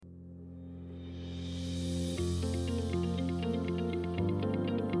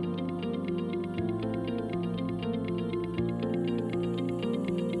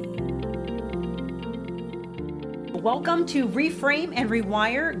Welcome to Reframe and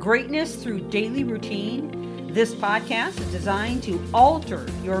Rewire Greatness Through Daily Routine. This podcast is designed to alter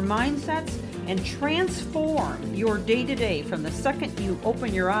your mindsets and transform your day-to-day from the second you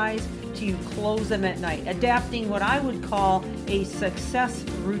open your eyes to you close them at night, adapting what I would call a success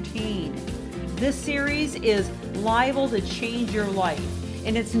routine. This series is liable to change your life,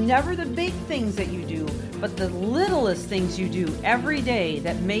 and it's never the big things that you do, but the littlest things you do every day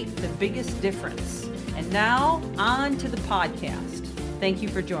that make the biggest difference. And now, on to the podcast. Thank you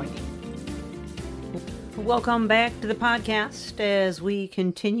for joining. Welcome back to the podcast as we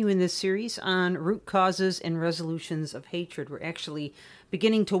continue in this series on root causes and resolutions of hatred. We're actually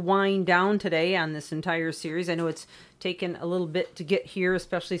beginning to wind down today on this entire series. I know it's taken a little bit to get here,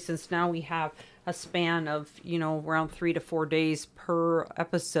 especially since now we have a span of, around 3 to 4 days per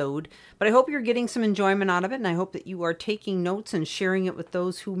episode. But I hope you're getting some enjoyment out of it, and I hope that you are taking notes and sharing it with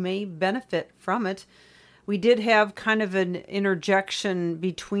those who may benefit from it. We did have kind of an interjection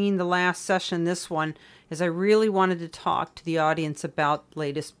between the last session and this one, as I really wanted to talk to the audience about the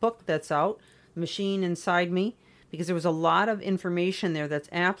latest book that's out, Machine Inside Me, because there was a lot of information there that's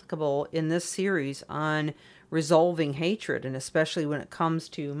applicable in this series on resolving hatred, and especially when it comes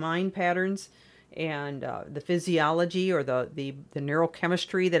to mind patterns and the physiology or the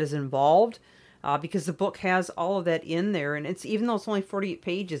neurochemistry that is involved, because the book has all of that in there. And it's, even though it's only 48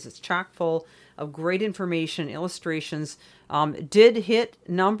 pages, it's chock full of great information, illustrations. Did hit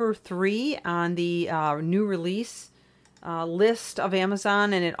number 3 on the new release list of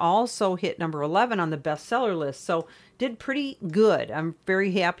Amazon, and it also hit number 11 on the bestseller list. So did pretty good. I'm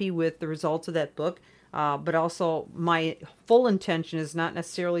very happy with the results of that book. But also my full intention is not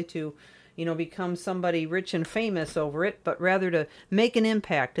necessarily to, become somebody rich and famous over it, but rather to make an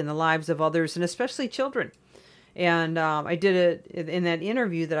impact in the lives of others, and especially children. And I did it in that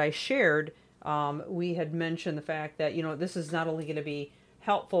interview that I shared. We had mentioned the fact that, this is not only going to be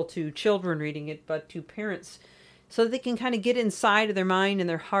helpful to children reading it, but to parents, so that they can kind of get inside of their mind and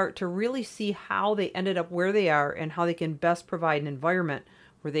their heart to really see how they ended up where they are and how they can best provide an environment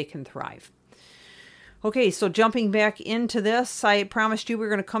where they can thrive. Okay, so jumping back into this, I promised you we were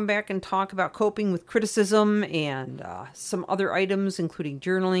going to come back and talk about coping with criticism and some other items, including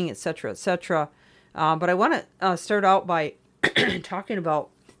journaling, etc., etc. But I want to start out by talking about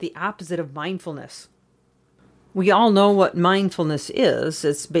the opposite of mindfulness. We all know what mindfulness is.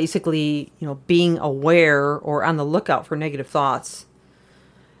 It's basically, being aware or on the lookout for negative thoughts.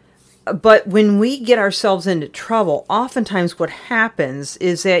 But when we get ourselves into trouble, oftentimes what happens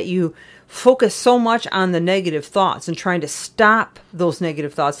is that you focus so much on the negative thoughts and trying to stop those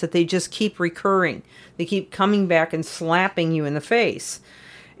negative thoughts that they just keep recurring. They keep coming back and slapping you in the face.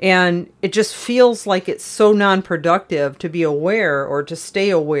 And it just feels like it's so non-productive to be aware or to stay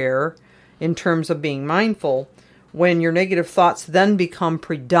aware in terms of being mindful when your negative thoughts then become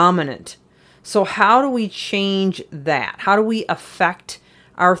predominant. So how do we change that? How do we affect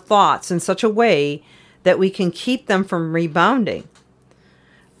our thoughts in such a way that we can keep them from rebounding?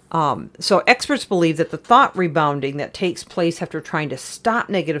 So experts believe that the thought rebounding that takes place after trying to stop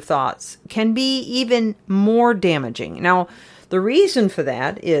negative thoughts can be even more damaging. Now, the reason for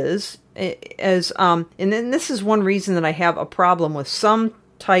that is, and then this is one reason that I have a problem with some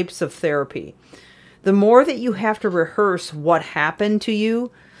types of therapy. The more that you have to rehearse what happened to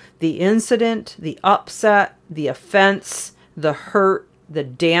you, the incident, the upset, the offense, the hurt, the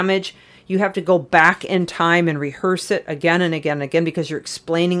damage, you have to go back in time and rehearse it again and again and again because you're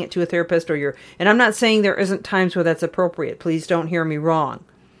explaining it to a therapist and I'm not saying there isn't times where that's appropriate. Please don't hear me wrong.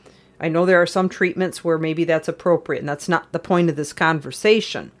 I know there are some treatments where maybe that's appropriate, and that's not the point of this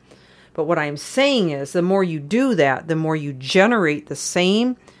conversation. But what I'm saying is the more you do that, the more you generate the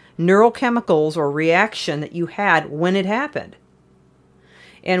same neurochemicals or reaction that you had when it happened.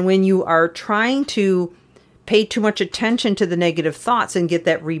 And when you are trying to pay too much attention to the negative thoughts and get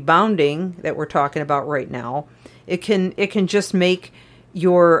that rebounding that we're talking about right now, it can just make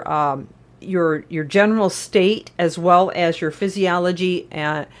your general state as well as your physiology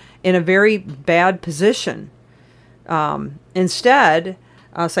in a very bad position. Instead,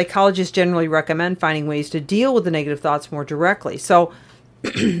 psychologists generally recommend finding ways to deal with the negative thoughts more directly. So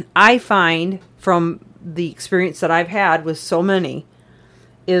I find from the experience that I've had with so many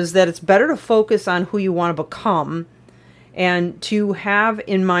is that it's better to focus on who you want to become and to have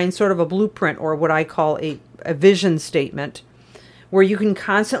in mind sort of a blueprint, or what I call a vision statement, where you can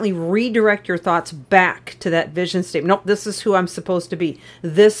constantly redirect your thoughts back to that vision statement. Nope, this is who I'm supposed to be.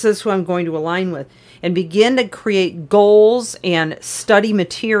 This is who I'm going to align with. And begin to create goals and study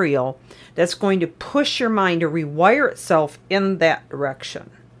material that's going to push your mind to rewire itself in that direction.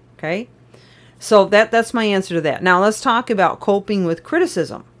 Okay? So that's my answer to that. Now let's talk about coping with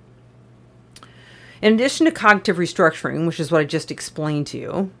criticism. In addition to cognitive restructuring, which is what I just explained to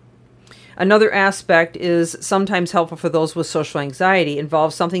you, another aspect is sometimes helpful for those with social anxiety,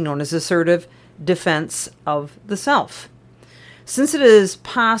 involves something known as assertive defense of the self. Since it is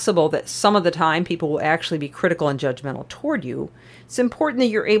possible that some of the time people will actually be critical and judgmental toward you, it's important that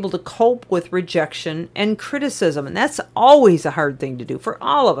you're able to cope with rejection and criticism. And that's always a hard thing to do for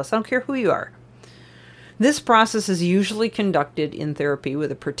all of us. I don't care who you are. This process is usually conducted in therapy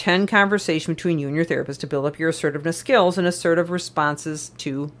with a pretend conversation between you and your therapist to build up your assertiveness skills and assertive responses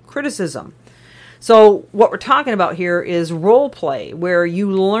to criticism. So what we're talking about here is role play, where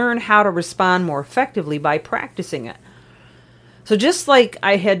you learn how to respond more effectively by practicing it. So just like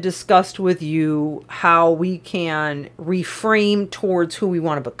I had discussed with you how we can reframe towards who we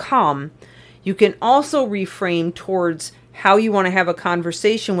want to become, you can also reframe towards how you want to have a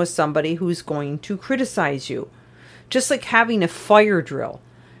conversation with somebody who's going to criticize you. Just like having a fire drill.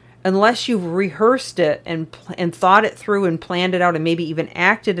 Unless you've rehearsed it and thought it through and planned it out and maybe even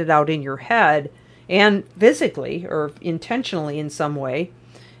acted it out in your head and physically or intentionally in some way,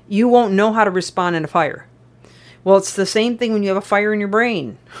 you won't know how to respond in a fire. Well, it's the same thing when you have a fire in your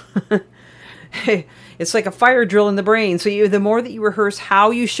brain. It's like a fire drill in the brain. So the more that you rehearse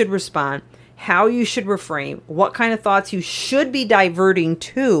how you should respond, how you should reframe, what kind of thoughts you should be diverting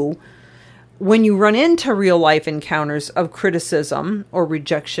to when you run into real life encounters of criticism or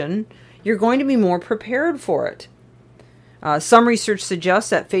rejection, you're going to be more prepared for it. Some research suggests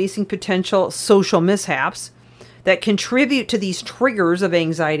that facing potential social mishaps that contribute to these triggers of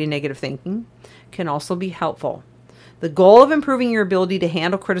anxiety and negative thinking can also be helpful. The goal of improving your ability to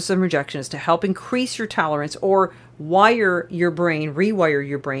handle criticism and rejection is to help increase your tolerance or rewire your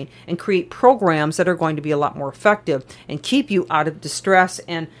brain, and create programs that are going to be a lot more effective and keep you out of distress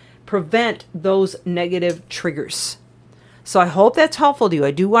and prevent those negative triggers. So I hope that's helpful to you.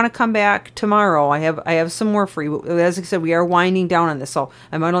 I do want to come back tomorrow. I have some more for you. As I said, we are winding down on this, so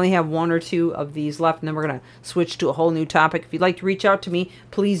I might only have one or two of these left, and then we're going to switch to a whole new topic. If you'd like to reach out to me,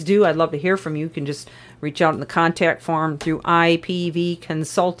 please do. I'd love to hear from you. You can just reach out in the contact form through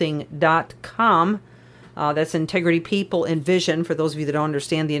ipvconsulting.com. That's Integrity, People, and Vision, for those of you that don't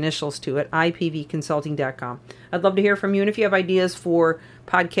understand the initials to it, ipvconsulting.com. I'd love to hear from you, and if you have ideas for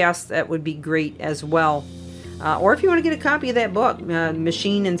podcasts, that would be great as well. Or if you want to get a copy of that book,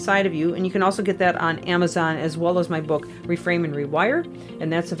 Machine Inside of You, and you can also get that on Amazon, as well as my book, Reframe and Rewire,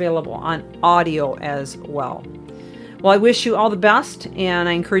 and that's available on audio as well. Well, I wish you all the best, and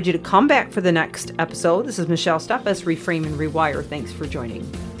I encourage you to come back for the next episode. This is Michelle Steffes, Reframe and Rewire. Thanks for joining.